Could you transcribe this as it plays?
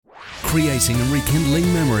creating and rekindling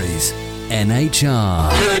memories.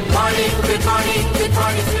 NHR. Good morning, good morning, good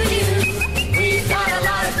morning to you. We've got a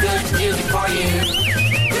lot of good music for you.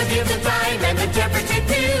 We'll give the time and the temperature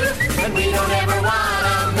too, and we don't ever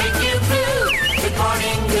wanna make you blue. Good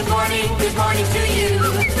morning, good morning, good morning to you.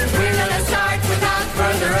 We're gonna start without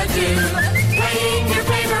further ado, playing your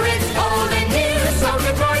favorites old and new. So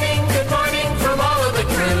good morning from all of the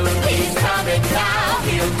crew. He's coming now,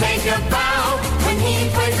 he'll take a bow. When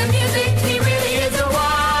he plays the music, he really is a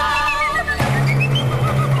wow.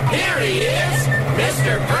 Here he is,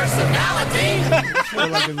 Mr. Personality.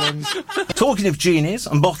 Talking of genies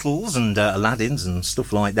and bottles and Aladdins and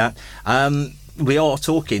stuff like that, we are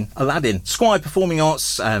talking Aladdin, Squire Performing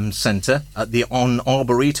Arts Centre on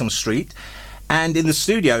Arboretum Street. And in the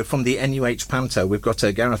studio from the NUH Panto, we've got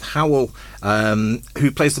Gareth Howell,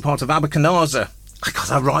 who plays the part of Abercanaza. I got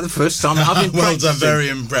that right the first time. I've been well done, very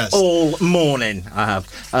impressed. All morning, I have.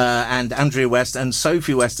 And Andrea West and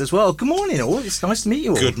Sophie West as well. Good morning, all. It's nice to meet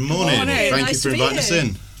you all. Good morning. Thank Nice you for to inviting meet us you.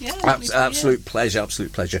 in. Yeah, Absolute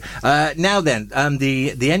pleasure. Now then,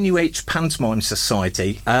 the NUH Pantomime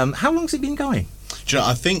Society, how long's it been going? Do you know,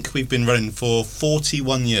 I think we've been running for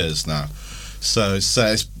 41 years now. So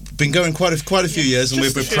it's been going quite a few years, and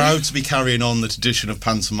we're proud to be carrying on the tradition of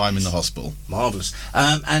pantomime in the hospital. Marvellous.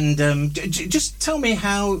 Just tell me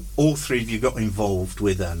how all three of you got involved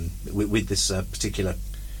with this particular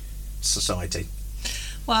society.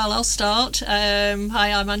 Well, I'll start.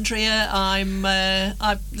 Hi, I'm Andrea.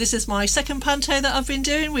 This is my second panto that I've been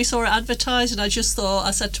doing. We saw it advertised, and I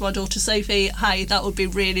said to my daughter Sophie, hey, that would be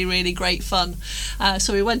really, really great fun.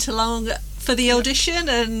 So we went along for the audition,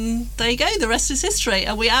 and there you go, the rest is history,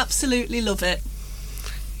 and we absolutely love it.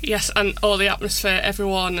 Yes, and all the atmosphere,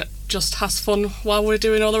 everyone just has fun while we're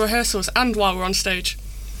doing all the rehearsals and while we're on stage.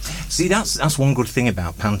 See, that's one good thing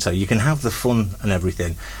about Panto. You can have the fun and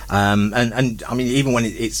everything, and I mean, even when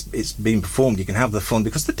it's being performed, you can have the fun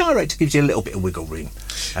because the director gives you a little bit of wiggle room.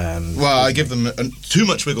 Well, I give them too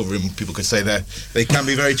much wiggle room. People could say they can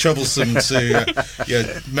be very troublesome to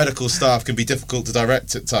medical staff can be difficult to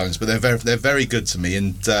direct at times, but they're very good to me,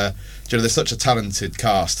 and they're such a talented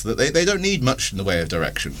cast that they don't need much in the way of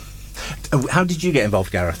direction. How did you get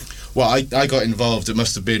involved, Gareth? Well, I got involved, it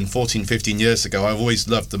must have been 14, 15 years ago. I've always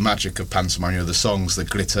loved the magic of pantomime, the songs, the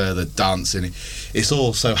glitter, the dancing. It's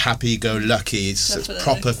all so happy-go-lucky. It's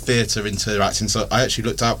proper theatre interacting. So I actually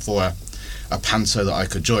looked out for a panto that I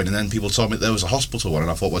could join, and then people told me there was a hospital one,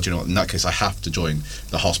 and I thought, well, do you know what, in that case I have to join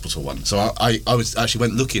the hospital one. So I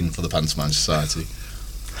went looking for the Pantomime Society.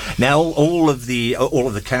 Now, all of the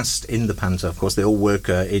cast in the panto, of course, they all work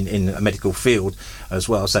in a medical field as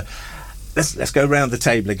well. So let's go around the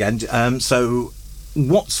table again. So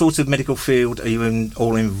what sort of medical field are you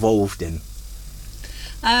all involved in?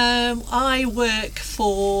 I work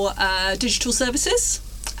for digital services,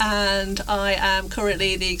 and I am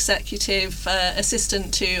currently the executive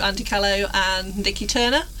assistant to Andy Callow and Nikki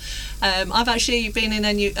Turner. I've actually been in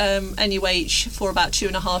NUH for about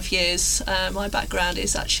 2.5 years. My background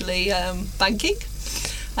is actually banking.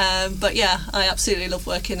 But yeah, I absolutely love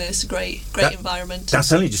working. It's a great environment.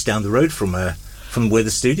 That's only just down the road from where the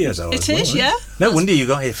studios are. It is, yeah. No wonder you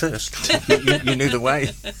got here first. you knew the way.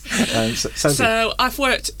 So I've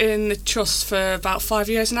worked in the trust for about 5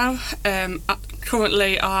 years now.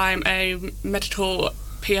 Currently, I'm a medical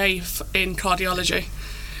PA in cardiology.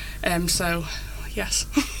 So, yes.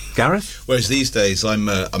 Gareth? Whereas these days I'm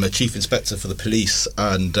a chief inspector for the police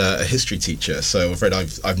and a history teacher, so I'm afraid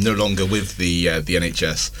I'm no longer with the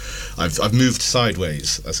NHS. I've moved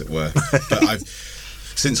sideways, as it were. But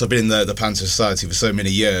since I've been in the Panto Society for so many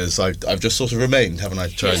years, I've just sort of remained, haven't I?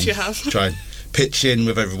 Yes, you have. Try and pitch in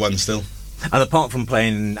with everyone still. And apart from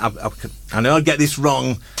playing, I know I get this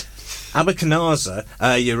wrong, Abercanaza,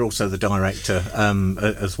 you're also the director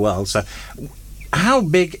as well. So, how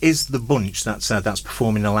big is the bunch that's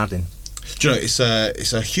performing Aladdin? Do you know,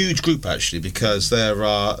 it's a huge group actually, because there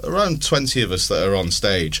are around 20 of us that are on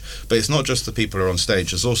stage. But it's not just the people who are on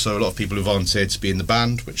stage. There's also a lot of people who've volunteered to be in the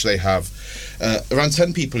band, which they have around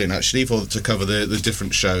 10 people in actually to cover the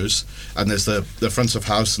different shows. And there's the front of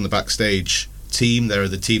house and the backstage team. They're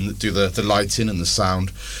the team that do the lighting and the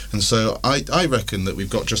sound. And so I reckon that we've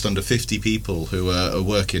got just under 50 people who are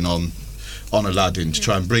working on Aladdin to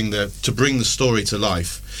try and bring the story to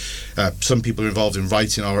life. Some people are involved in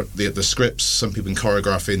writing the scripts, some people in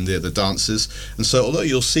choreographing the dances, and so although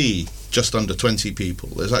you'll see just under 20 people.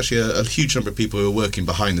 There's actually a huge number of people who are working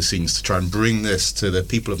behind the scenes to try and bring this to the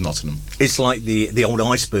people of Nottingham. It's like the old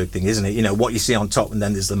iceberg thing, isn't it? You know, what you see on top, and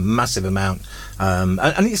then there's the massive amount. And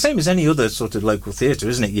it's the same as any other sort of local theatre,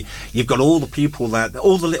 isn't it? You've got all the people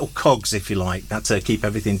all the little cogs, if you like, that keep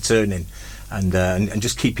everything turning. And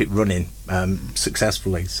just keep it running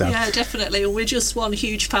successfully. So yeah, definitely. We're just one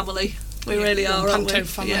huge family. We really are, aren't we?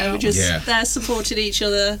 Family. Yeah, we're just there supporting each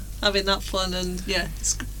other, having that fun, and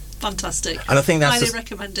it's fantastic. And I think that's highly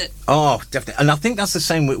recommend it. Oh, definitely. And I think that's the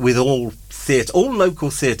same with all theatre, all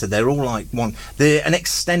local theatre. They're all like one. They're an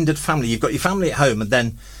extended family. You've got your family at home, and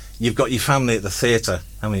then you've got your family at the theatre.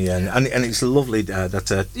 I mean, and it's lovely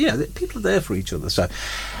that people are there for each other. So.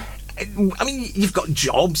 I mean, you've got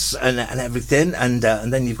jobs and everything, and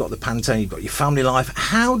then you've got the panto, you've got your family life.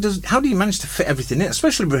 How do you manage to fit everything in,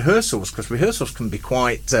 especially rehearsals? Because rehearsals can be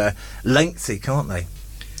quite lengthy, can't they?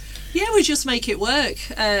 Yeah, we just make it work.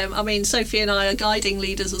 I mean, Sophie and I are guiding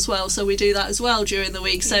leaders as well, so we do that as well during the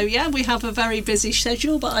week. So yeah, we have a very busy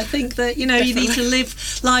schedule, but I think that you need to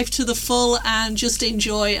live life to the full and just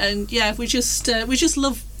enjoy. And yeah, we just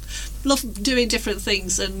love doing different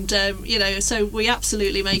things, and so we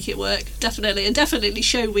absolutely make it work, definitely. And definitely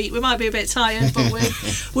show week, we might be a bit tired, but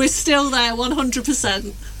we're still there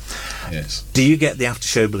 100%. Yes. Do you get the after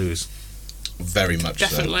show blues? Very much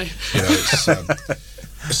definitely. So. It's,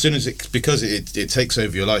 as soon as because it takes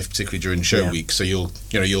over your life, particularly during show week. So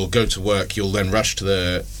you'll go to work, you'll then rush to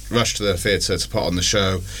the theatre to put on the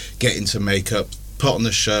show, get into makeup, put on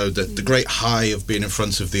the show, the great high of being in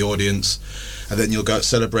front of the audience, and then you'll go out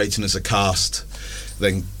celebrating as a cast,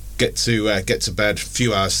 then get to bed, a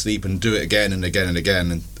few hours sleep, and do it again and again and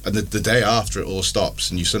again, and the day after it all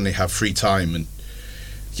stops, and you suddenly have free time, and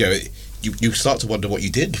you start to wonder what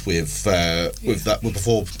you did with that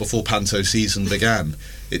before Panto season began.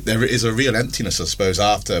 There is a real emptiness, I suppose,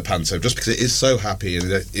 after Panto, just because it is so happy and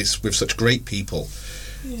it's with such great people,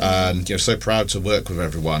 and so proud to work with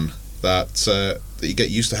everyone that you get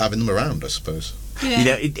used to having them around, I suppose.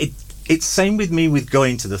 Yeah. It's same with me with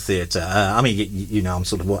going to the theatre. I mean, I'm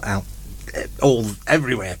sort of out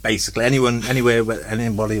everywhere, basically. Anywhere where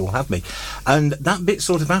anybody will have me. And that bit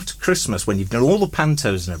sort of after Christmas, when you've done all the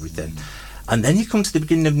pantos and everything, and then you come to the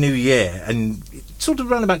beginning of New Year, and sort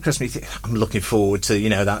of around about Christmas, you think, I'm looking forward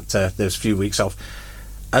to those few weeks off.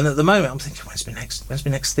 And at the moment, I'm thinking, when's my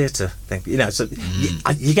next theatre thing? So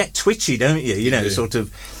you get twitchy, don't you? Sort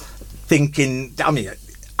of thinking. I mean,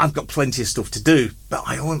 I've got plenty of stuff to do, but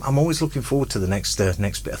I'm always looking forward to the next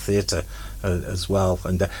bit of theatre as well.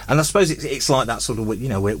 And I suppose it's like that sort of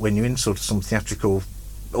when you're in sort of some theatrical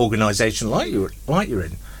organisation like you're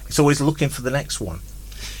in, it's always looking for the next one.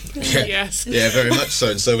 Yeah. Yes. Yeah, very much so.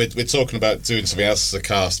 And so we're talking about doing something else as a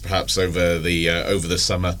cast, perhaps over the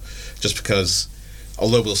summer, just because.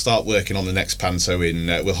 Although we'll start working on the next panto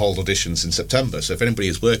we'll hold auditions in September. So if anybody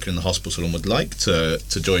is working in the hospital and would like to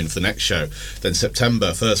join for the next show, then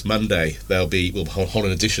September, first Monday, we'll hold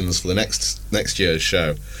auditions for the next year's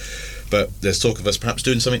show. But there's talk of us perhaps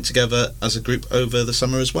doing something together as a group over the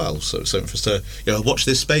summer as well. So something for us to watch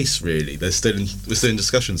this space, really. We're still in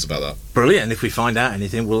discussions about that. Brilliant. And if we find out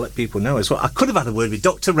anything, we'll let people know as well. I could have had a word with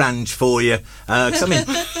Dr. Range for you. 'Cause, I mean,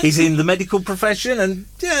 he's in the medical profession, and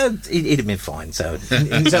he'd have been fine. So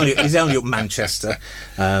he's only up Manchester.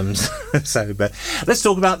 But let's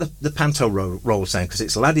talk about the panto roles then, because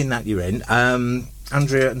it's Aladdin that you're in.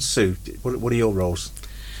 Andrea and Sue, what are your roles?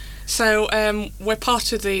 So we're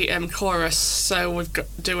part of the chorus, so we've got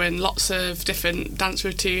doing lots of different dance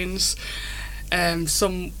routines.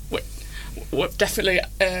 Some will definitely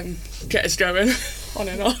get us going on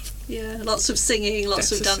and off. Yeah, lots of singing,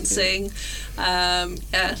 lots of dancing.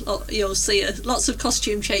 You'll see lots of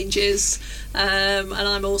costume changes. And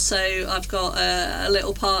I've got a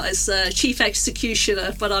little part as chief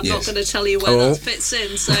executioner, but I'm not going to tell you where that fits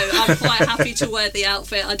in. So I'm quite happy to wear the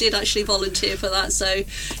outfit. I did actually volunteer for that, so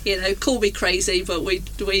call me crazy, but we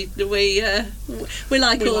like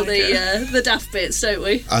the daft bits, don't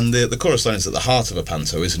we? And the chorus line is at the heart of a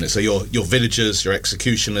panto, isn't it? So your villagers, your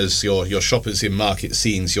executioners, your shoppers in market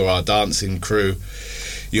scenes, your dancing crew,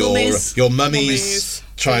 your mummies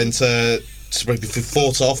trying to be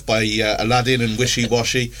fought off by Aladdin and Wishy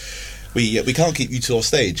Washy. We can't keep you to our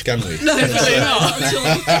stage, can we? No, definitely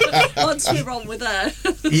not. Once we're on, we're there.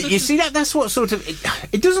 You see that's what sort of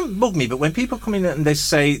it doesn't bug me, but when people come in and they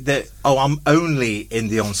say that, I'm only in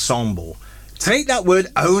the ensemble, take that word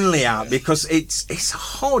only out, because it's a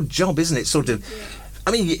hard job, isn't it? Sort of I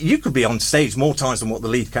mean, you could be on stage more times than what the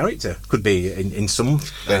lead character could be in some.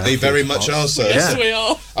 They very much are, sir. Yes, we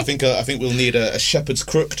are. I think we'll need a shepherd's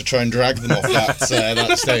crook to try and drag them off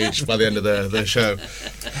that stage by the end of the show.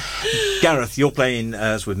 Gareth, you're playing,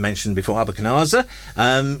 as we've mentioned before, Abercanaza.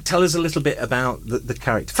 Tell us a little bit about the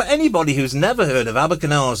character. For anybody who's never heard of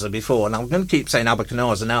Abercanaza before, and I'm going to keep saying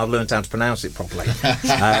Abercanaza, now I've learned how to pronounce it properly.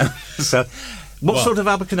 What sort of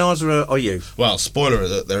Abercanaza are you? Well, spoiler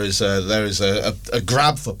alert, there is a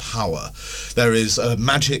grab for power. There is a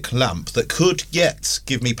magic lamp that could yet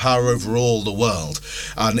give me power over all the world,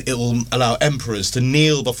 and it will allow emperors to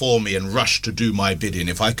kneel before me and rush to do my bidding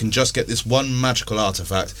if I can just get this one magical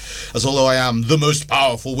artifact, as although I am the most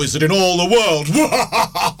powerful wizard in all the world.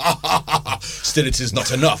 Still, it is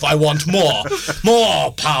not enough. I want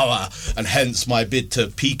more power, and hence my bid to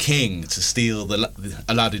Peking to steal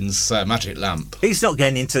Aladdin's magic lamp. He's not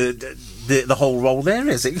getting into the whole role there,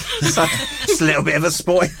 is he? So, just a little bit of a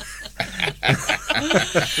spoil.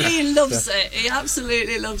 He loves it. He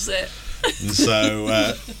absolutely loves it.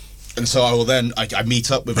 And so I will then I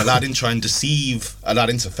meet up with Aladdin, try and deceive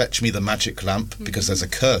Aladdin to fetch me the magic lamp, because there's a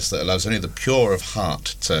curse that allows only the pure of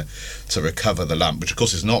heart to recover the lamp, which of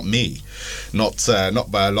course is not me, not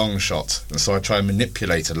by a long shot. And so I try and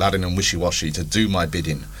manipulate Aladdin and Wishy-Washy to do my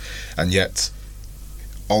bidding, and yet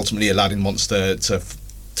ultimately Aladdin wants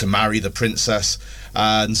to marry the princess,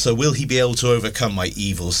 and so will he be able to overcome my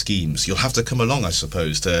evil schemes? You'll have to come along, I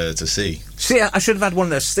suppose, to see. See, I should have had one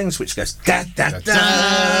of those things which goes da da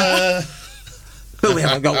da. But we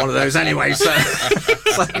haven't got one of those anyway, so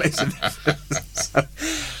it makes a difference.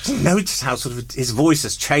 So, notice how sort of his voice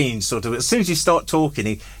has changed. Sort of as soon as you start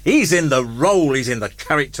talking, he's in the role, he's in the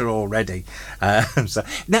character already. So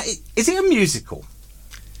now, is it a musical?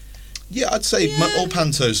 Yeah, I'd say all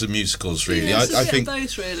pantos are musicals, really. Yeah, I think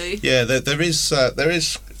both, really. Yeah, there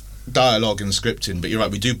is dialogue and scripting, but you're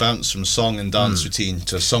right. We do bounce from song and dance routine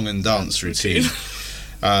to song and dance routine,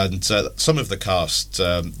 and some of the cast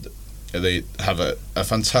they have a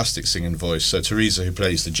fantastic singing voice. So Teresa, who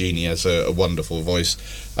plays the genie, has a wonderful voice,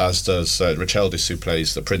 as does Racheldis, who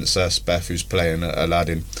plays the princess, Beth, who's playing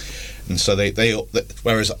Aladdin. And so they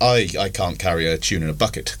whereas I can't carry a tune in a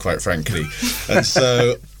bucket, quite frankly, and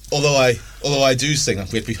so. Although I do sing, I have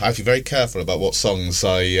to be very careful about what songs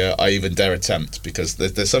I even dare attempt, because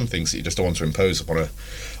there's some things that you just don't want to impose upon an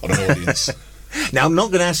audience. Now, I'm not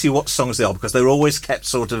going to ask you what songs they are, because they're always kept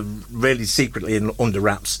sort of really secretly under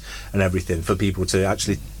wraps and everything for people to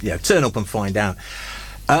actually turn up and find out.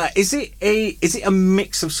 Is it a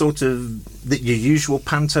mix of sort of your usual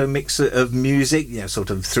panto mix of music, sort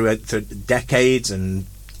of through decades, and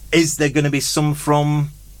is there going to be some from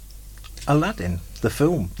Aladdin, the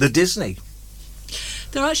film, the Disney?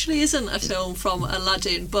 There actually isn't a film from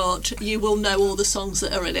Aladdin, but you will know all the songs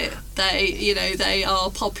that are in it. They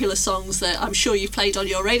are popular songs that I'm sure you've played on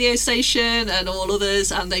your radio station and all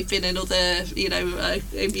others, and they've been in other,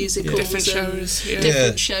 musicals,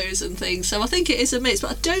 different shows and things. So I think it is a mix,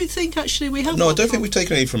 but I don't think actually we have. No, I don't think we've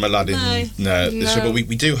taken any from Aladdin. No. But we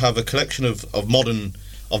do have a collection of modern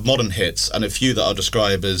hits, and a few that I'll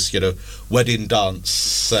describe as wedding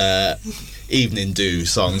dance, evening do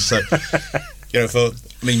songs. So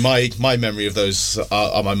my memory of those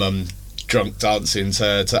are my mum drunk dancing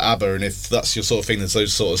to ABBA, and if that's your sort of thing, there's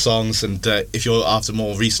those sort of songs. And if you're after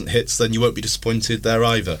more recent hits, then you won't be disappointed there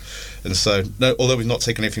either. And so, no, although we've not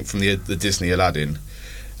taken anything from the Disney Aladdin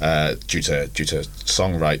due to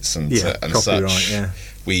song rights and such. Yeah.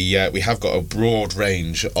 We have got a broad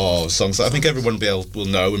range of songs that I think everyone will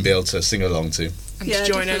know and be able to sing along to. And to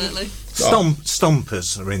join definitely.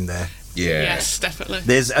 Stompers are in there. Yeah. Yes, definitely.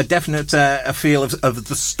 There's a definite a feel of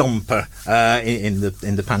the stomper in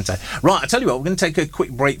the panto. Right, I tell you what, we're going to take a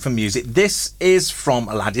quick break from music. This is from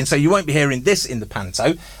Aladdin, so you won't be hearing this in the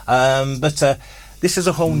panto, but this is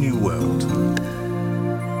A Whole New World.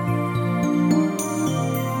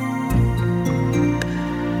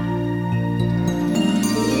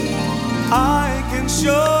 I can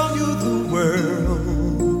show you the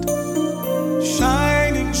world,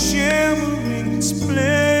 shining, shimmering,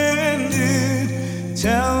 splendid.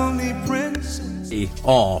 Tell me, princess.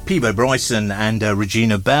 Peebo Bryson and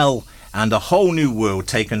Regina Bell, and A Whole New World,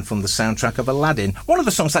 taken from the soundtrack of Aladdin. One of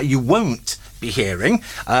the songs that you won't be hearing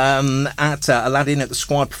at Aladdin at the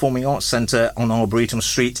Squire Performing Arts Centre on Arboretum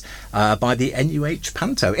Street by the NUH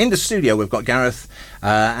Panto. In the studio, we've got Gareth,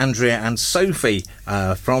 Andrea and Sophie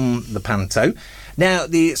from the Panto. Now,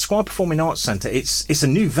 the Squire Performing Arts Centre, it's a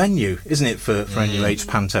new venue, isn't it, for NUH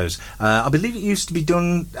Pantos? I believe it used to be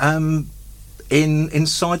done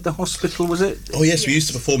inside the hospital, was it? Oh yes, we used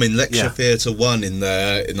to perform in Lecture Theatre 1 in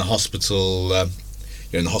the hospital.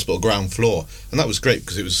 in the hospital ground floor, and that was great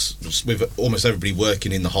because it was with almost everybody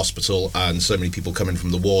working in the hospital and so many people coming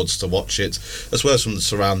from the wards to watch it, as well as from the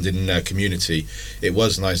surrounding community. It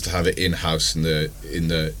was nice to have it in house in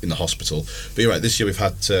the hospital. But you're right. This year we've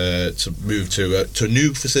had to move to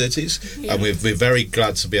new facilities, and we're very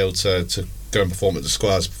glad to be able to go and perform at the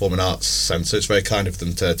Squires Performing Arts Centre. It's very kind of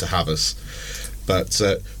them to have us. But it's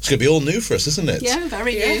going to be all new for us, isn't it? Yeah,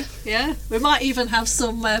 very new. Yeah, we might even have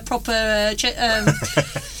some proper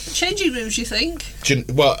changing rooms. You think?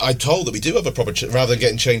 Well, I'm told that we do have a proper rather than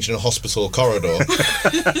getting changed in a hospital corridor.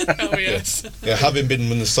 Oh yes. Yeah, having been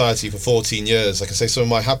in the society for 14 years, I can say some of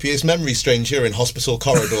my happiest memories strange here in hospital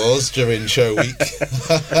corridors during show week.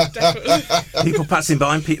 People passing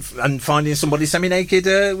by and finding somebody semi-naked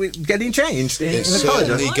getting changed in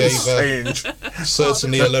the corridor.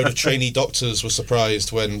 Certainly a load of trainee doctors were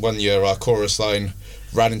surprised when one year our chorus line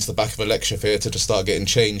ran into the back of a lecture theatre to start getting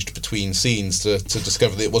changed between scenes to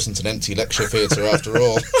discover that it wasn't an empty lecture theatre after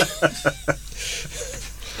all.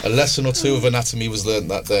 A lesson or two of anatomy was learnt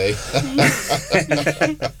that day.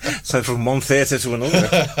 So from one theatre to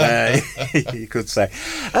another, you could say.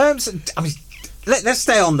 So, I mean, let's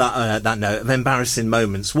stay on that note of embarrassing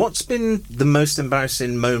moments. What's been the most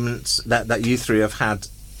embarrassing moments that you three have had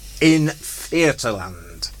in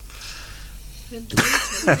Theatreland?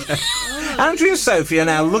 Andrea and Sophie are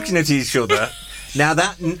now looking at each other. Now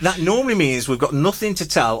that normally means we've got nothing to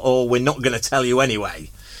tell, or we're not going to tell you anyway.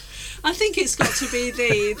 I think it's got to be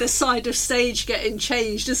the side of stage getting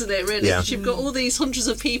changed, isn't it, really? Yeah. 'Cause you've got all these hundreds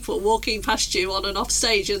of people walking past you on and off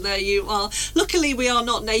stage, and there you are. Luckily, we are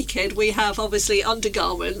not naked. We have, obviously,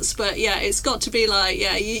 undergarments, but, yeah, it's got to be like,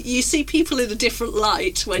 yeah, you see people in a different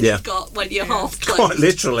light when you're half clothed. Quite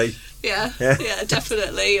literally. Yeah,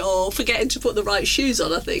 definitely. Or forgetting to put the right shoes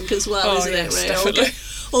on, I think, as well, isn't it, really? Definitely.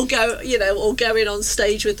 Or going on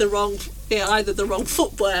stage with the wrong, either the wrong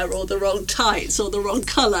footwear or the wrong tights or the wrong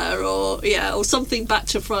colour or something back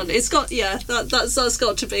to front. It's got that's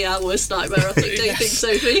got to be our worst nightmare, I think. Don't you think,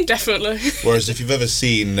 Sophie? Definitely. Whereas if you've ever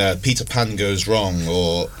seen Peter Pan Goes Wrong,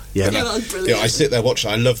 or that's brilliant. I sit there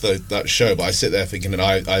watching. I love that show, but I sit there thinking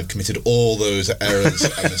that I've committed all those errors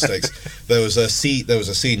and mistakes. There was a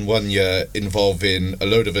scene one year involving a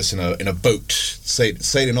load of us in a boat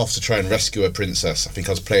sailing off to try and rescue a princess. I think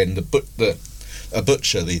I was playing a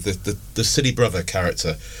butcher, the silly brother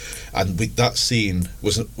character, and that scene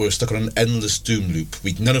we were stuck on an endless doom loop.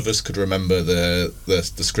 None of us could remember the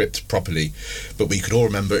script properly, but we could all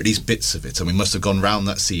remember at least bits of it, and we must have gone round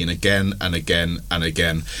that scene again and again and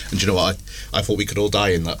again. And do you know what? I thought we could all die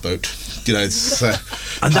in that boat. You know, it's,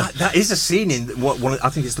 and that is a scene in I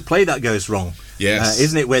think it's the play that goes wrong. Yes,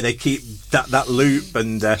 isn't it? Where they keep that loop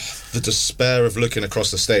and the despair of looking across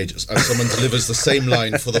the stage as someone delivers the same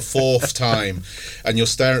line for the 4th time, and you're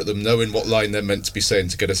staring at them knowing what line they're meant to be saying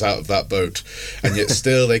to get us out of that boat, and yet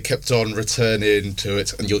still they kept on returning to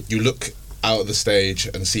it, and you look out of the stage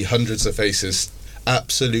and see hundreds of faces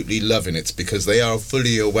absolutely loving it because they are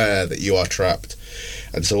fully aware that you are trapped.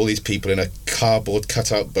 And so all these people in a cardboard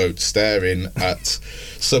cutout boat staring at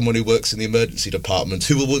someone who works in the emergency department,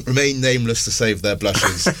 who will remain nameless to save their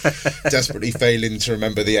blushes, desperately failing to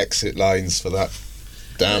remember the exit lines for that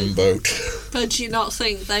damn boat. But do you not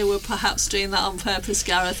think they were perhaps doing that on purpose,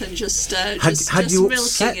 Gareth, and just had you milking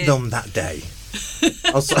upset it? them that day?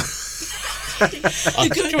 Also,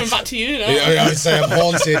 Coming back to you now. I would say I'm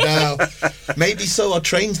haunted now. Maybe so. I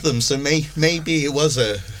trained them, so maybe it was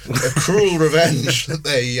a cruel revenge that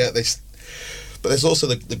they. But there's also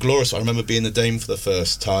the glorious. I remember being the dame for the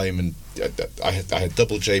first time, and I had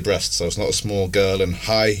double J breasts. So I was not a small girl, and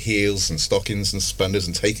high heels and stockings and suspenders,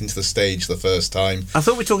 and taken to the stage the first time. I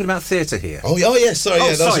thought we were talking about theatre here. Oh yeah, sorry,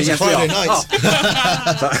 that was a Friday night.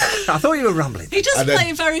 I thought you were rambling. He does play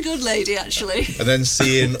a very good lady, actually. And then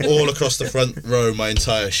seeing all across the front row, my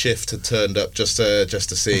entire shift had turned up just to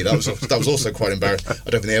see. That was also quite embarrassing. I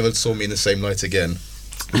don't think they ever saw me in the same light again.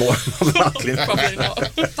 More likely. Probably not.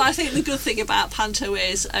 But I think the good thing about panto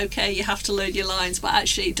is, okay, you have to learn your lines, but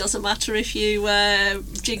actually it doesn't matter if you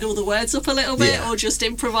jiggle the words up a little bit or just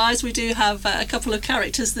improvise. We do have a couple of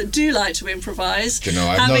characters that do like to improvise. Do you know,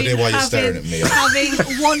 I have no idea why you're staring at me.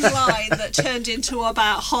 Having one line that turned into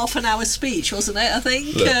about half an hour speech, wasn't it, I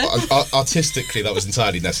think? Look, artistically, that was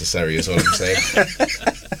entirely necessary, is what I'm saying.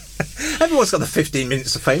 Everyone's got the 15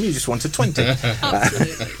 minutes of fame, you just wanted 20.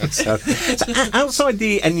 Absolutely. So outside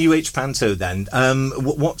the NUH Panto then,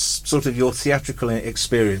 what's sort of your theatrical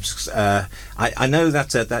experience? I know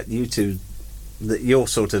that you two, that you're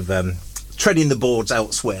sort of treading the boards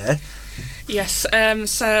elsewhere. Yes,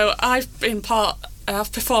 so I've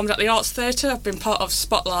performed at the Arts Theatre. I've been part of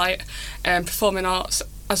Spotlight, Performing Arts,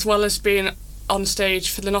 as well as being on stage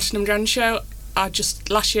for the Nottingham Grand Show.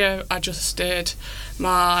 Last year I just did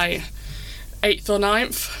my 8th or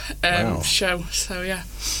 9th show, so yeah.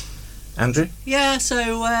 Andrew? Yeah,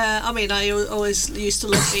 so I mean, I always used to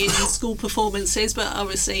love being in school performances, but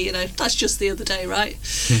obviously, you know, that's just the other day, right?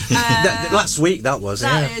 Last week that was.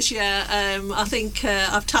 That is, yeah. I think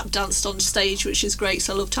I've tap danced on stage, which is great.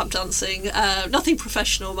 So I love tap dancing. Nothing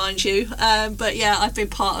professional, mind you, but yeah, I've been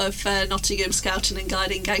part of Nottingham Scouting and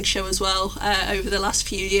Guiding Gang Show as well over the last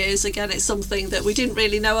few years. Again, it's something that we didn't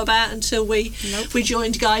really know about until we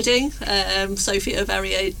joined guiding. Sophie at a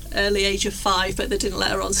very early age of 5, but they didn't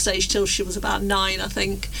let her on stage till she was about 9, I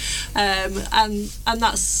think, and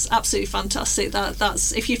that's absolutely fantastic.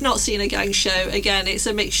 That's if you've not seen a gang show, again, it's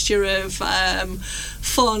a mixture of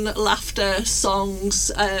fun, laughter,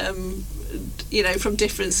 songs, you know, from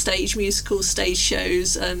different musical stage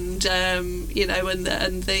shows, and you know, and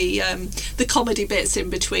the comedy bits in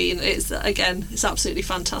between. It's absolutely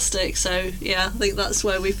fantastic. So yeah, I think that's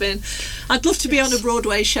where we've been. I'd love to be on a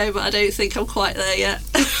Broadway show, but I don't think I'm quite there yet.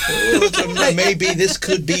 I don't know, maybe this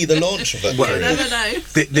could be the launch of it. Well, you never know.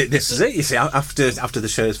 This is it. You see, after the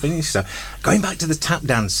show is finished. So, going back to the tap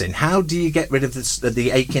dancing, how do you get rid of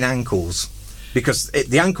the aching ankles? Because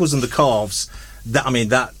the ankles and the calves.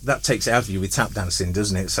 That takes it out of you with tap dancing,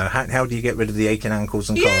 doesn't it? So how do you get rid of the aching ankles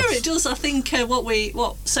and calves? Yeah, it does. I think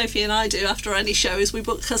what Sophie and I do after any show is we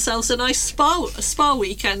book ourselves a nice spa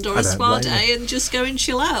weekend or a spa day and just go and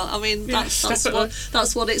chill out. I mean, that's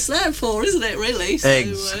what it's there for, isn't it? Really.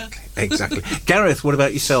 So, Exactly. Gareth, what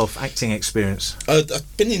about yourself? Acting experience?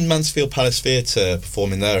 I've been in Mansfield Palace Theatre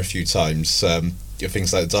performing there a few times.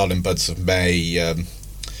 Things like Darling Buds of May.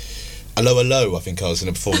 Hello, Hello, I think I was in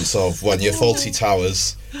a performance of one year, Faulty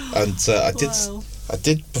Towers, and I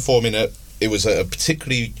did perform in it. It was a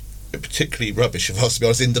particularly rubbish, if I was to be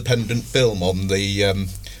honest, independent film on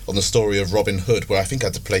the story of Robin Hood, where I think I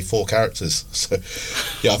had to play 4 characters. So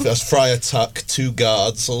yeah, I was Friar Tuck, 2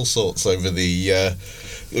 guards, all sorts over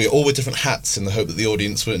all with different hats in the hope that the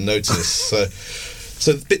audience wouldn't notice.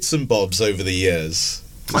 So bits and bobs over the years.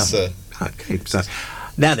 Okay, so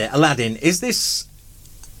now then, Aladdin, is this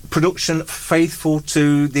production faithful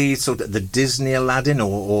to the sort of the Disney Aladdin,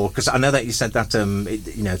 or because I know that you said that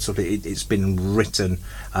it's been written,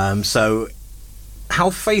 so how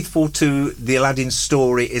faithful to the Aladdin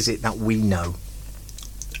story is it that we know?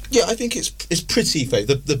 Yeah, I think it's pretty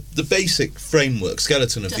faithful. The basic framework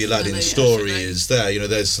skeleton of the Aladdin story is there. You know,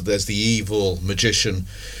 there's the evil magician.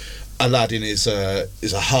 Aladdin is a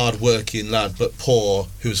hard-working lad but poor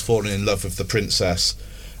who's fallen in love with the princess.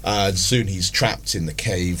 And soon he's trapped in the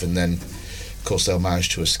cave, and then, of course, they'll manage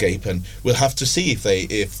to escape. And we'll have to see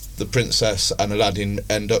if the princess and Aladdin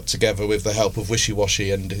end up together with the help of Wishy Washy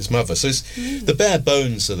and his mother. So the bare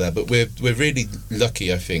bones are there, but we're really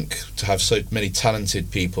lucky, I think, to have so many talented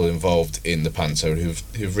people involved in the panto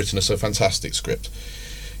who've written a so fantastic script.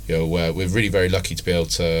 You know, we're really very lucky to be able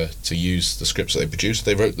to use the scripts that they produced.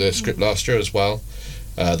 They wrote the script last year as well.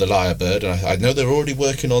 The Lyrebird, and I know they're already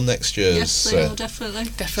working on next year's definitely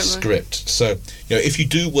script. So, you know, if you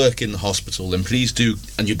do work in the hospital, then please do,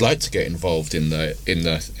 and you'd like to get involved in the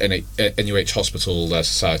NUH Hospital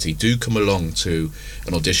Society, do come along to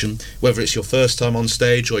an audition. Whether it's your first time on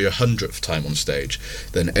stage or your 100th time on stage,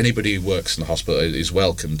 then anybody who works in the hospital is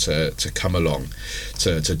welcome to come along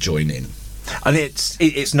to join in. And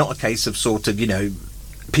it's not a case of sort of, you know,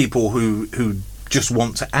 people who just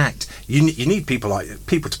want to act. You need people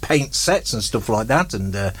to paint sets and stuff like that,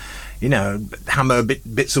 and you know, hammer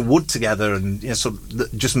bits of wood together, and you know, sort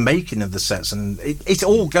of just making of the sets, and it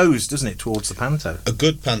all goes, doesn't it, towards the panto? A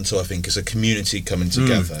good panto, I think, is a community coming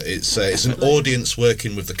together. It's an audience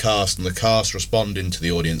working with the cast, and the cast responding to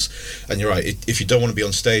the audience. And you're right. If you don't want to be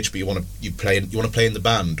on stage, but you want to play in the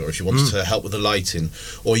band, or if you want to help with the lighting,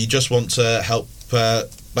 or you just want to help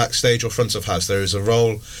backstage or front of house, there is a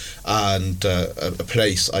role and a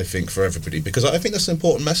place, I think, for everybody, because I think that's an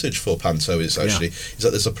important message for panto is that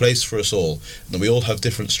there's a place for us all, and that we all have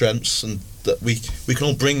different strengths, and that we can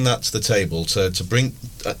all bring that to the table to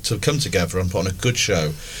come together and put on a good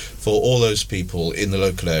show for all those people in the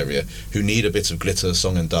local area who need a bit of glitter,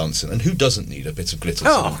 song and dancing, and who doesn't need a bit of glitter,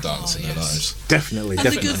 song and dancing in their lives. Definitely.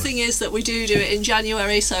 The good thing is that we do it in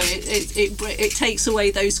January, so it takes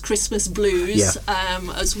away those Christmas blues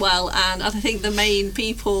as well. And I think the main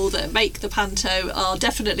people that make the panto are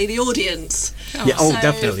definitely the audience.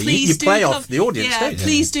 Definitely. You play off the audience, don't you?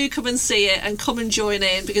 Please do come and see it and come and join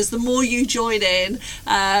in, because the more you join in,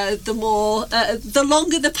 the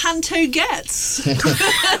longer the panto gets.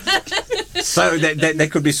 So they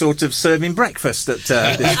could be sort of serving breakfast at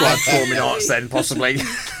Described Performing Arts then, possibly.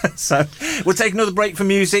 So we'll take another break for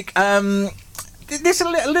music. There's a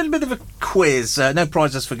little bit of a quiz. No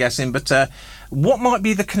prizes for guessing, but what might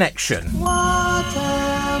be the connection? What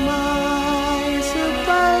am I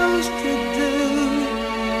supposed to do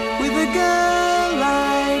with a girl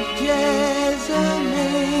like Jessamine?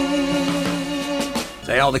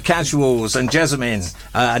 They are the Casuals and Jessamine.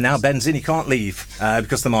 And now Ben's in, he can't leave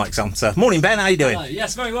because the mic's on. So, morning, Ben, how you doing?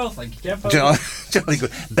 Yes, very well, thank you, Kev. Jolly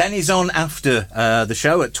good. Ben is on after the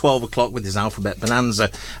show at 12 o'clock with his Alphabet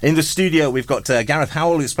Bonanza. In the studio, we've got Gareth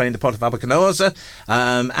Howell, who's playing the part of Abacanosa,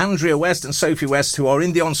 Andrea West and Sophie West, who are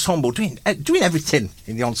in the ensemble, doing everything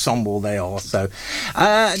in the ensemble they are. So,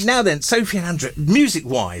 now then, Sophie and Andrea,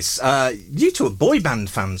 music-wise, you two are boy band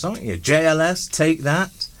fans, aren't you? JLS, Take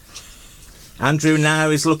That. Andrew now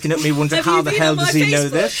is looking at me wondering how the hell does he know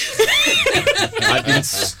this? I've been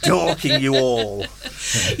stalking you all.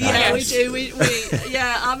 Yeah, we do. We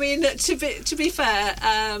yeah. I mean, to be fair,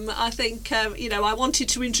 I think I wanted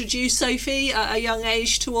to introduce Sophie at a young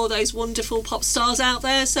age to all those wonderful pop stars out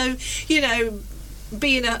there. So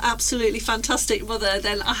being an absolutely fantastic mother,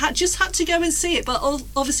 then I just had to go and see it, but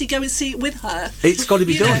obviously go and see it with her. It's got to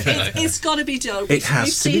be done. It's got to be done. It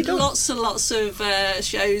has to be done. We've seen lots and lots of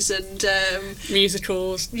shows and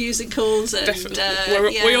musicals, and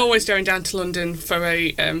we're always going down to London for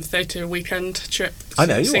a theatre weekend trip. I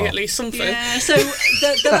know you see are. At least something. Yeah. So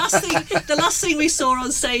the last thing we saw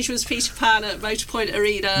on stage was Peter Pan at Motorpoint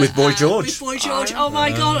Arena with Boy George. Oh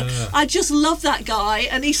my God, I just love that guy,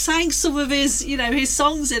 and he sang some of his his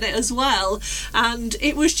songs in it as well, and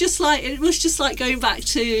it was just like going back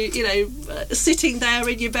to sitting there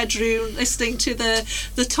in your bedroom listening to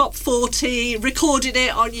the top 40, recording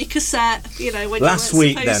it on your cassette. When last you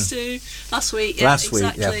weren't week supposed then. to. Last week, yeah, last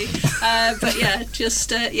exactly. Week, yeah. But yeah,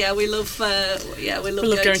 just we love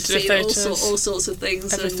going to see all sorts of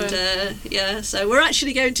things, everything. And so we're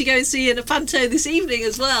actually going to go and see in a panto this evening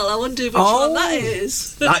as well. I wonder which one that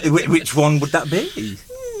is. Which one would that be?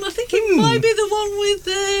 I think it might be the one with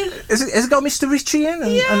Has it got Mr. Ritchie in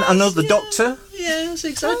and another doctor? Yes,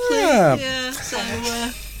 exactly. Yeah. Yeah.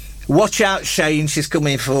 So. Watch out, Shane, she's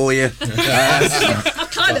coming for you. I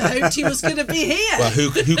kind of hoped he was going to be here. Well,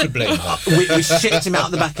 who could blame her? We shipped him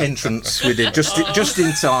out the back entrance. We did just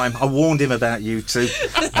in time. I warned him about you two.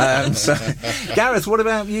 So, Gareth, what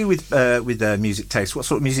about you with music taste? What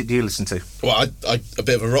sort of music do you listen to? Well, I'm a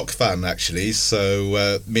bit of a rock fan actually.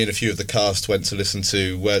 So me and a few of the cast went to listen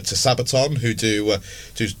to Sabaton, who do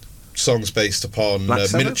songs based upon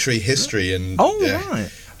military history and right.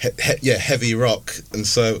 Heavy rock, and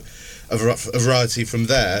so a variety from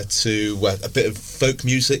there to a bit of folk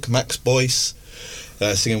music. Max Boyce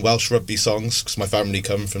singing Welsh rugby songs, because my family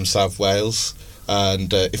come from South Wales,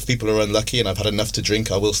 and if people are unlucky and I've had enough to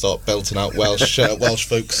drink, I will start belting out Welsh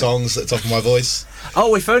folk songs at the top of my voice.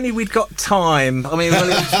 Oh, if only we'd got time. I mean,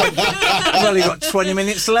 we've only got 20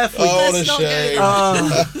 minutes left. What a shame.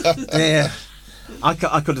 Yeah. I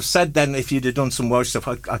could have said then, if you'd have done some Welsh stuff,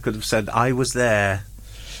 I could have said, I was there.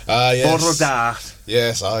 Yes.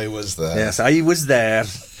 Yes, I was there. Yes, I was there.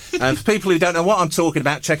 And for people who don't know what I'm talking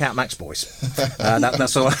about, check out Max Boyce.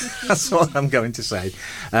 That's all. That's all I'm going to say.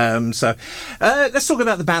 So let's talk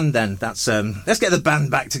about the band then. Let's get the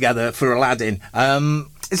band back together for Aladdin.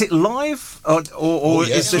 Is it live or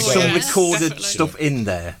is there some recorded definitely. stuff in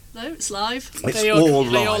there? No, it's live. It's all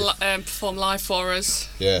live. They all perform live for us.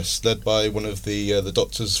 Yes, led by one of the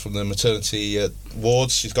doctors from the maternity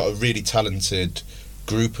wards. She's got a really talented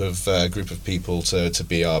group of people to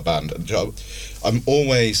be our band. And I'm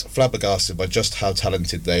always flabbergasted by just how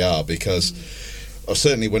talented they are, because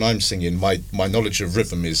certainly when I'm singing, my knowledge of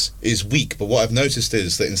rhythm is weak. But what I've noticed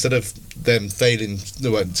is that instead of them failing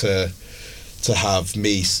to have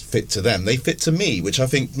me fit to them, they fit to me, which I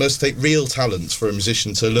think must take real talent for a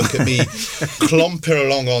musician to look at me clomping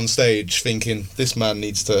along on stage thinking this man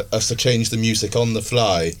needs us to change the music on the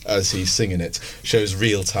fly as he's singing it. Shows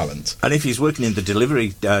real talent. And if he's working in the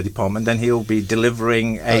delivery department, then he'll be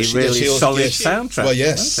delivering a really solid soundtrack. Well,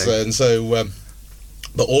 yes, and so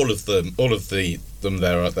but all of them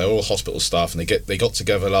they're all hospital staff, and they got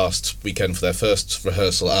together last weekend for their first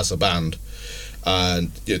rehearsal as a band.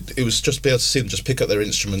 And it was just be able to see them just pick up their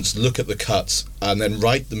instruments, look at the cuts, and then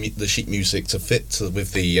write the sheet music to fit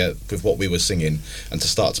with what we were singing, and to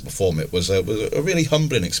start to perform it was a really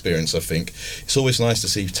humbling experience. I think it's always nice to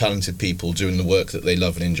see talented people doing the work that they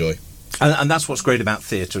love and enjoy. And that's what's great about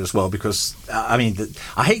theatre as well, because, I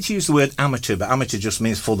hate to use the word amateur, but amateur just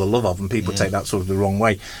means for the love of, and people take that sort of the wrong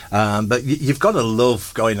way. But you've got to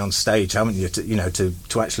love going on stage, haven't you,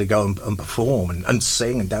 to actually go and perform and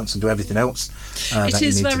sing and dance and do everything else. It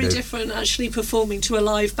is very different, actually, performing to a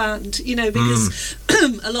live band, because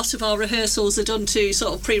a lot of our rehearsals are done to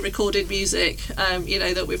sort of pre-recorded music,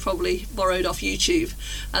 that we've probably borrowed off YouTube,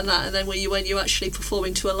 and then when you actually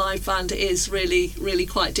performing to a live band, it is really, really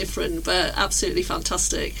quite different, but absolutely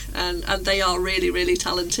fantastic, and they are really, really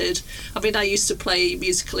talented. I used to play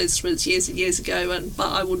musical instruments years and years ago,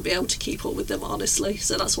 but I wouldn't be able to keep up with them, honestly,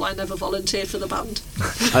 so that's why I never volunteered for the band.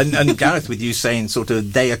 and Gareth, with you saying sort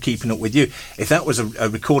of they are keeping up with you, if that was a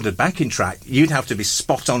recorded backing track, you'd have to be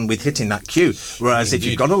spot on with hitting that cue, whereas if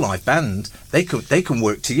you've got a live band, they can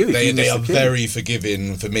work to you. They are very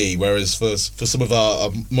forgiving for me, whereas for some of our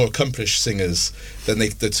more accomplished singers, then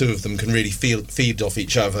the two of them can really feed off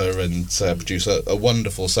each other and produce a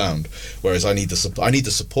wonderful sound, whereas I need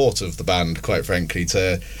the support of the band, quite frankly,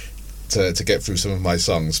 to get through some of my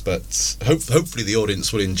songs. But hopefully the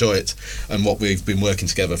audience will enjoy it and what we've been working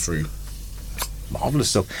together through. Marvellous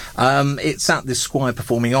stuff. It's at the Squire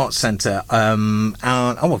Performing Arts Centre. And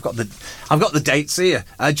I've got the dates here.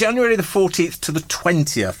 January the 14th to the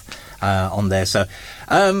 20th on there. So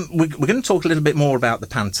we're going to talk a little bit more about the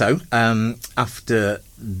panto after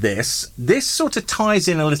this. This sort of ties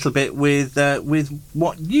in a little bit with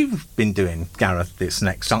what you've been doing, Gareth, this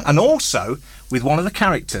next song, and also with one of the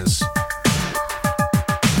characters.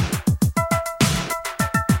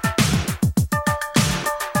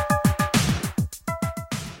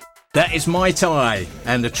 That is Mai Tai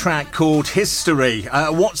and a track called History.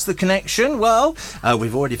 What's the connection? Well,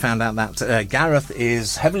 we've already found out that Gareth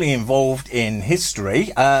is heavily involved in history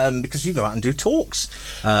because you go out and do talks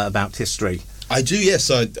about history. I do, yes.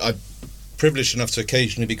 I'm privileged enough to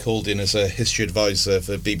occasionally be called in as a history advisor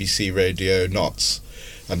for BBC Radio NOTS.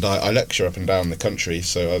 And I lecture up and down the country,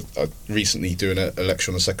 so I'm recently doing a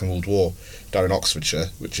lecture on the Second World War down in Oxfordshire,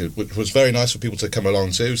 which was very nice for people to come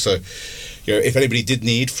along to. So, if anybody did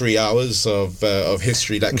need 3 hours of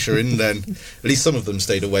history lecturing, then at least some of them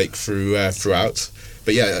stayed awake throughout.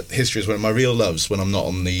 But yeah, history is one of my real loves when I'm not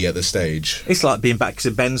on the stage. It's like being back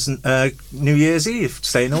to Ben's New Year's Eve,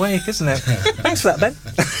 staying awake, isn't it? Thanks for that, Ben.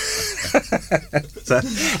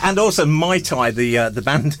 And also Mai Tai, the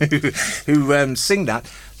band who sing that.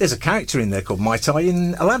 There's a character in there called Mai Tai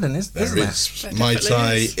in Aladdin, isn't there? There is. Mai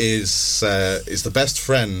Tai is the best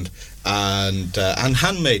friend and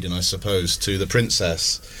handmaiden, I suppose, to the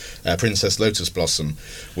Princess Lotus Blossom,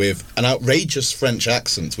 with an outrageous French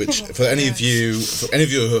accent, which for any of you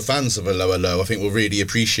who are fans of A Low, I think will really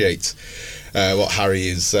appreciate what Harry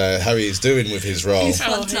is doing with his role. He's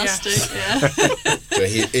fantastic. Yeah. So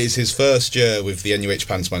it is his first year with the NUH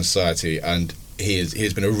Pantomime Society, and he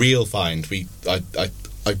has been a real find.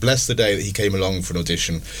 I bless the day that he came along for an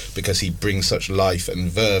audition, because he brings such life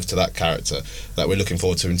and verve to that character that we're looking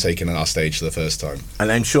forward to him taking on our stage for the first time.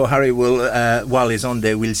 And I'm sure Harry will, while he's on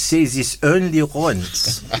there, will say this only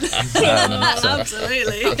once.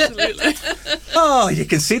 Absolutely. Oh, you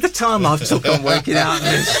can see the time I've took on working out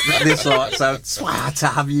this lot, so it's glad to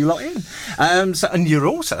have you lot in. And you're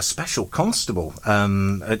also a special constable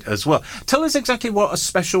as well. Tell us exactly what a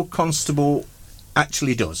special constable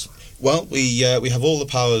actually does. Well, we have all the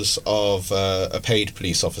powers of a paid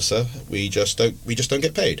police officer. We just don't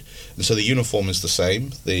get paid, and so the uniform is the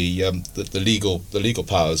same. The legal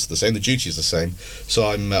powers are the same. The duty is the same. So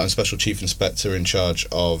I'm Special Chief Inspector in charge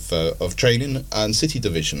of training and city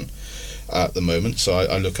division at the moment. So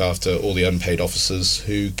I look after all the unpaid officers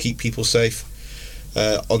who keep people safe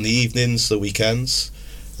on the evenings, the weekends.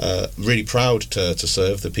 Really proud to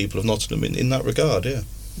serve the people of Nottingham in that regard. Yeah.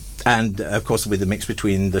 And, of course, with the mix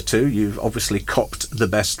between the two, you've obviously copped the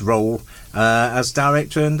best role as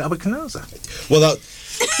director and Abercanaza. Well, that...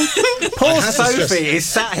 Poor Sophie is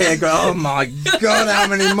sat here going, oh, my God, how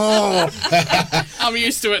many more? I'm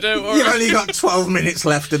used to it, don't worry. You've only got 12 minutes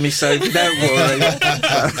left of me, Sophie, don't worry.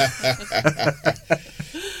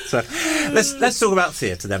 So let's talk about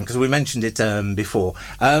theatre then, because we mentioned it before.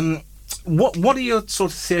 What are your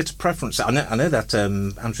sort of theatre preferences? I know that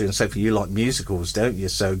Andrea and Sophie, you like musicals, don't you?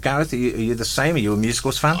 So Gareth, are you the same? Are you a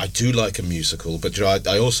musicals fan? I do like a musical, but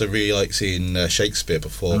I also really like seeing Shakespeare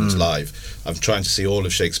performed live. I'm trying to see all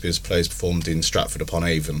of Shakespeare's plays performed in Stratford upon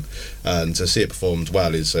Avon, and to see it performed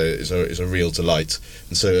well is a real delight.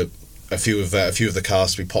 And so a few of the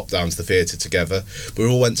cast, we popped down to the theatre together. We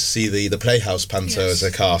all went to see the Playhouse Panto as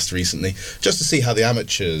a cast recently, just to see how the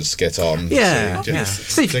amateurs get on. Yeah.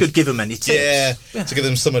 See if you could give them any tips. Yeah, to give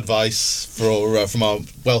them some advice from our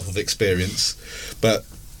wealth of experience. But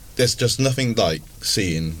there's just nothing like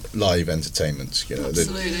seeing live entertainment.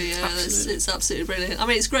 Absolutely, yeah. It's absolutely brilliant. I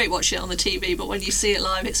mean, it's great watching it on the TV, but when you see it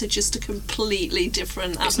live, it's just a completely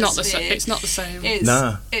different atmosphere. It's not the same.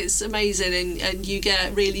 It's amazing, and you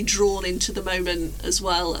get really drawn into the moment as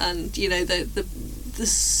well. And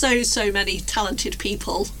there's so many talented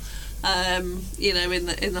people. In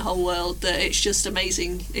the whole world, that it's just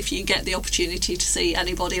amazing if you get the opportunity to see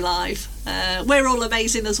anybody live. We're all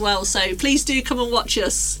amazing as well, so please do come and watch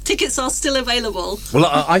us. Tickets are still available. Well,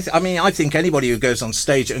 I think anybody who goes on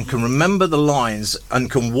stage and can remember the lines and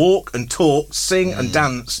can walk and talk, sing and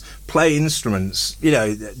dance, play instruments,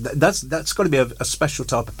 that's got to be a special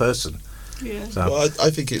type of person. Yeah. So. Well, I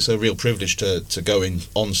think it's a real privilege to go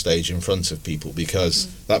on stage in front of people, because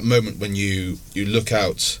that moment when you look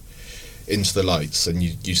out into the lights and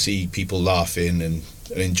you see people laughing and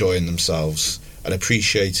enjoying themselves and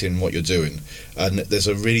appreciating what you're doing, and there's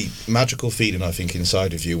a really magical feeling, I think,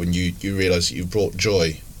 inside of you when you realise that you've brought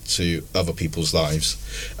joy to other people's lives.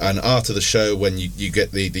 And after the show, when you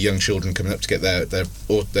get the young children coming up to get their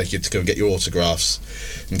to go and get your autographs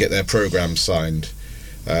and get their programmes signed,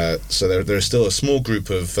 so there is still a small group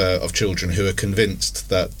of children who are convinced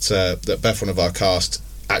that Beth, one of our cast,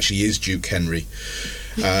 actually is Duke Henry.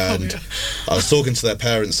 And I was talking to their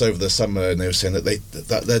parents over the summer, and they were saying that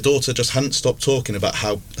their daughter just hadn't stopped talking about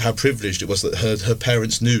how privileged it was that her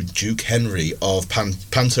parents knew Duke Henry of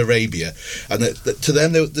Pantarabia, and that to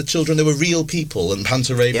them, the children, they were real people, and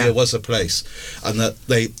Pantarabia was a place, and that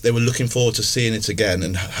they were looking forward to seeing it again,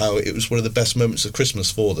 and how it was one of the best moments of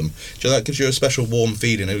Christmas for them. So that gives you a special warm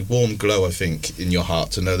feeling, a warm glow, I think, in your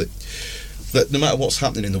heart, to know that no matter what's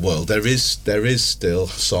happening in the world, there is still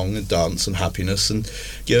song and dance and happiness, and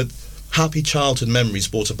happy childhood memories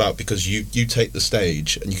brought about because you take the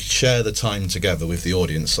stage and you share the time together with the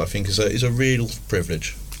audience. I think is a real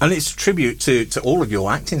privilege. And it's a tribute to all of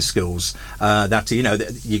your acting skills, that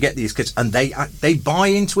you get these kids and they buy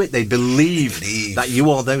into it. They believe that you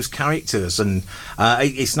are those characters, and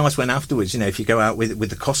it's nice when afterwards, if you go out with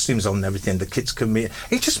the costumes on and everything, the kids can meet.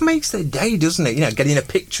 It just makes their day, doesn't it? Getting a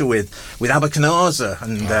picture with Abacanaza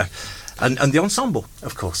and the ensemble,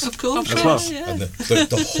 of course, as well. Yeah. And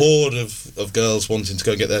the horde of girls wanting to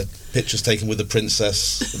go and get their pictures taken with the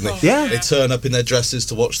princess. And they turn up in their dresses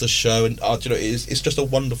to watch the show, and it's just a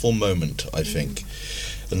wonderful moment, I think.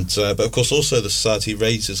 And but of course, also the society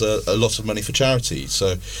raises a lot of money for charity.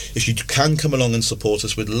 So if you can come along and support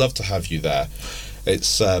us, we'd love to have you there.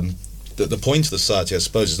 It's the point of the society, I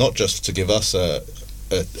suppose, is not just to give us a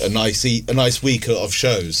nice week of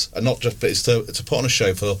shows, and not just, but it's to put on a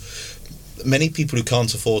show for many people who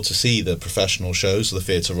can't afford to see the professional shows, the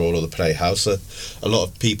Theatre Royal or the Playhouse. A lot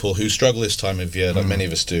of people who struggle this time of year, like many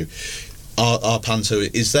of us do. Our panto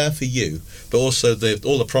is there for you, but also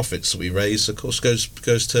all the profits that we raise, of course,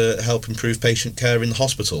 goes to help improve patient care in the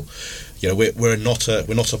hospital. We're not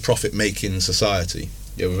a profit making society.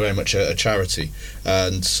 We're very much a charity,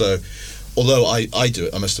 and so. Although I do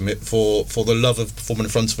it, I must admit, for the love of performing in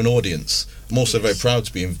front of an audience, I'm also very proud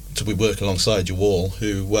to be working alongside you all,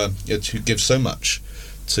 who give so much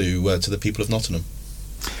to the people of Nottingham.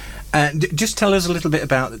 Just tell us a little bit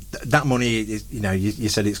about that money. You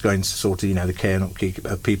said it's going to sort of the care and upkeep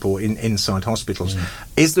of people inside hospitals.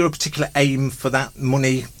 Is there a particular aim for that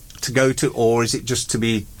money to go to, or is it just to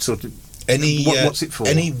be sort of what's it for?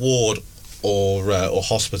 Any ward or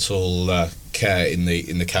hospital care in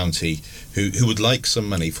the county who would like some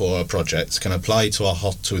money for a project can apply to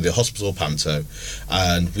the hospital panto,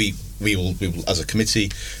 and we will as a committee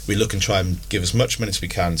we look and try and give as much money as we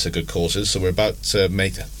can to good causes. So we're about to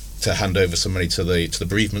hand over some money to the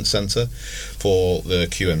bereavement centre for the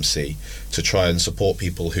QMC to try and support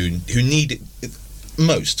people who need it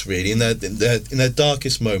most, really, in their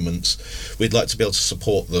darkest moments. We'd like to be able to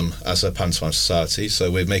support them as a pantomime society, so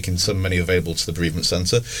we're making some money available to the bereavement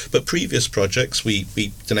centre. But previous projects, we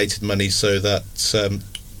donated money so that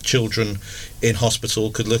children in hospital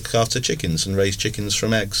could look after chickens and raise chickens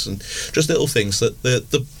from eggs, and just little things that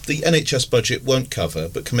the NHS budget won't cover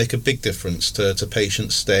but can make a big difference to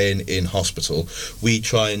patients staying in hospital. We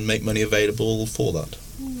try and make money available for that.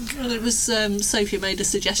 Well, it was Sophie made a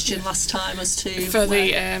suggestion last time as to for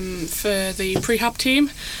the prehab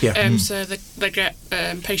team. So they get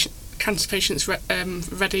cancer patients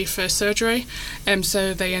ready for surgery.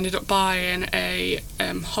 So they ended up buying a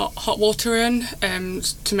hot water urn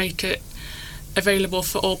to make it available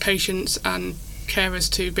for all patients and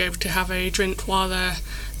carers to be able to have a drink while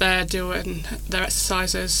they're doing their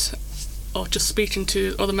exercises or just speaking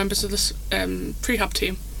to other members of the prehab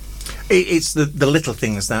team. It's the little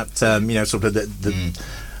things that sort of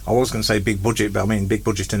I was going to say big budget, but I mean big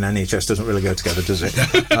budget and NHS doesn't really go together, does it?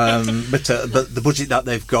 But the budget that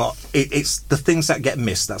they've got, it's the things that get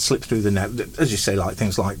missed that slip through the net. As you say, like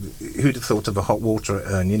things like who'd have thought of a hot water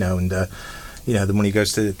urn, and the money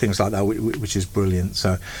goes to things like that, which is brilliant.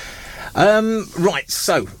 So. Right,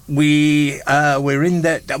 so we're in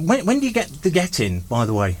there. When do you get in, by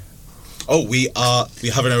the way? Oh, we're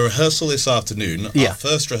having a rehearsal this afternoon. Yeah. Our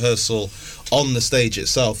first rehearsal on the stage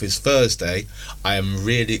itself is Thursday. I am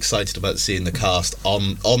really excited about seeing the cast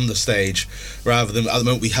on the stage, rather than at the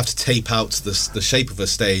moment we have to tape out the shape of a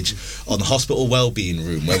stage on the hospital wellbeing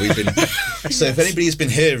room where we've been. So if anybody's been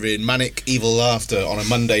hearing manic evil laughter on a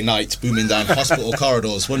Monday night booming down hospital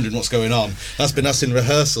corridors, wondering what's going on, that's been us in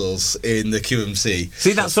rehearsals in the QMC.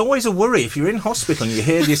 See, that's always a worry. If you're in hospital and you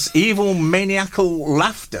hear this evil maniacal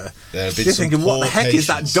laughter, you're thinking, what the heck is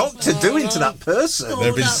that doctor doing to that person? There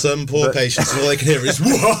have been some poor patients, and all they can hear is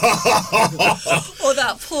or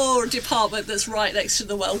that poor department that's right next to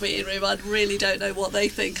the wellbeing room. I really don't know what they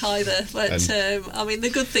think either. But I mean, the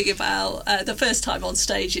good thing about the first time on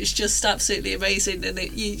stage, it's just absolutely amazing, and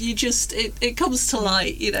it comes to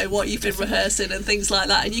light, what you've been rehearsing and things like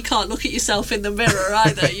that, and you can't look at yourself in the mirror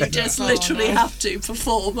either. You just literally have to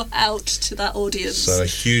perform out to that audience. So a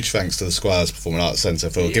huge thanks to the Squires Performing Arts Centre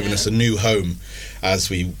for giving us a new home as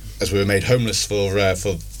we were made homeless for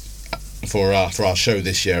our show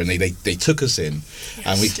this year, and they took us in,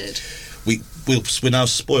 and we're now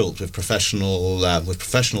spoilt with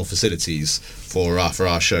professional facilities for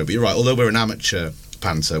our show. But you're right, although we're an amateur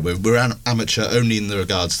panto, we're an amateur only in the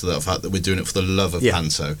regards to the fact that we're doing it for the love of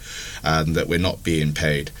panto, and that we're not being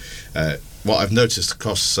paid. What I've noticed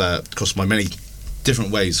across my many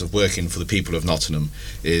different ways of working for the people of Nottingham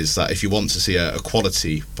is that if you want to see a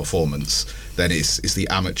quality performance, then it's the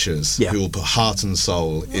amateurs who will put heart and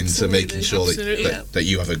soul into making sure that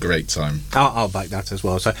you have a great time. I'll back that as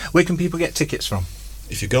well. So where can people get tickets from?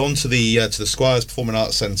 If you go onto the Squires Performing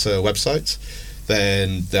Arts Centre website,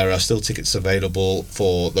 then there are still tickets available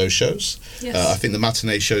for those shows. Yes. I think the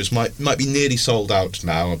matinee shows might be nearly sold out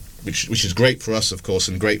now, which is great for us, of course,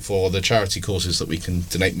 and great for the charity causes that we can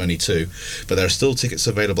donate money to. But there are still tickets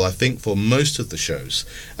available, I think, for most of the shows.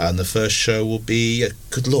 And the first show will be,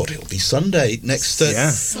 good Lord, it'll be Sunday next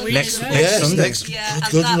Sunday.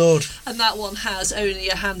 Good Lord. And that one has only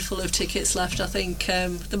a handful of tickets left. I think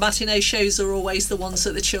the matinee shows are always the ones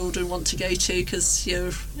that the children want to go to, because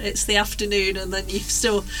it's the afternoon, and then it's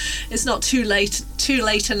not too late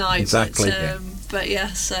a night. Exactly. But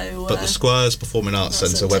so. But the Squires Performing Arts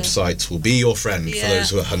Centre website will be your friend for those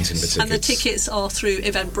who are hunting for tickets. And the tickets are through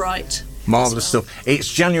Eventbrite. Marvellous stuff.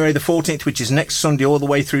 It's January the 14th, which is next Sunday, all the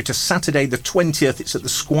way through to Saturday the 20th. It's at the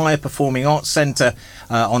Squire Performing Arts Centre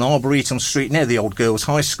on Arboretum Street near the Old Girls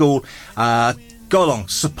High School. Go along,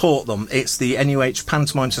 support them. It's the NUH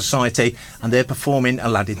Pantomime Society, and they're performing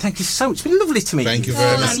Aladdin. Thank you so much. It's been lovely to meet you. Thank you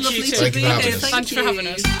very much. Thank you for having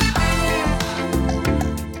us.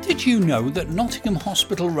 Did you know that Nottingham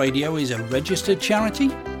Hospital Radio is a registered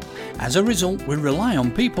charity? As a result, we rely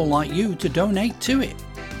on people like you to donate to it.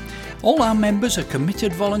 All our members are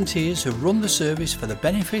committed volunteers who run the service for the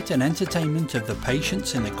benefit and entertainment of the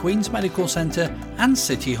patients in the Queen's Medical Centre and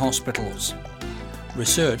city hospitals.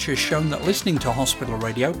 Research has shown that listening to hospital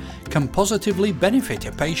radio can positively benefit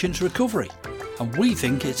a patient's recovery, and we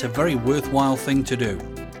think it's a very worthwhile thing to do.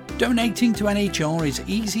 Donating to NHR is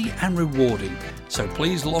easy and rewarding, so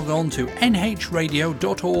please log on to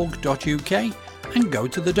nhradio.org.uk and go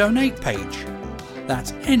to the donate page.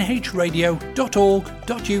 That's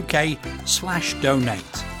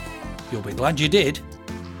nhradio.org.uk/donate. You'll be glad you did,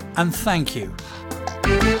 and thank you.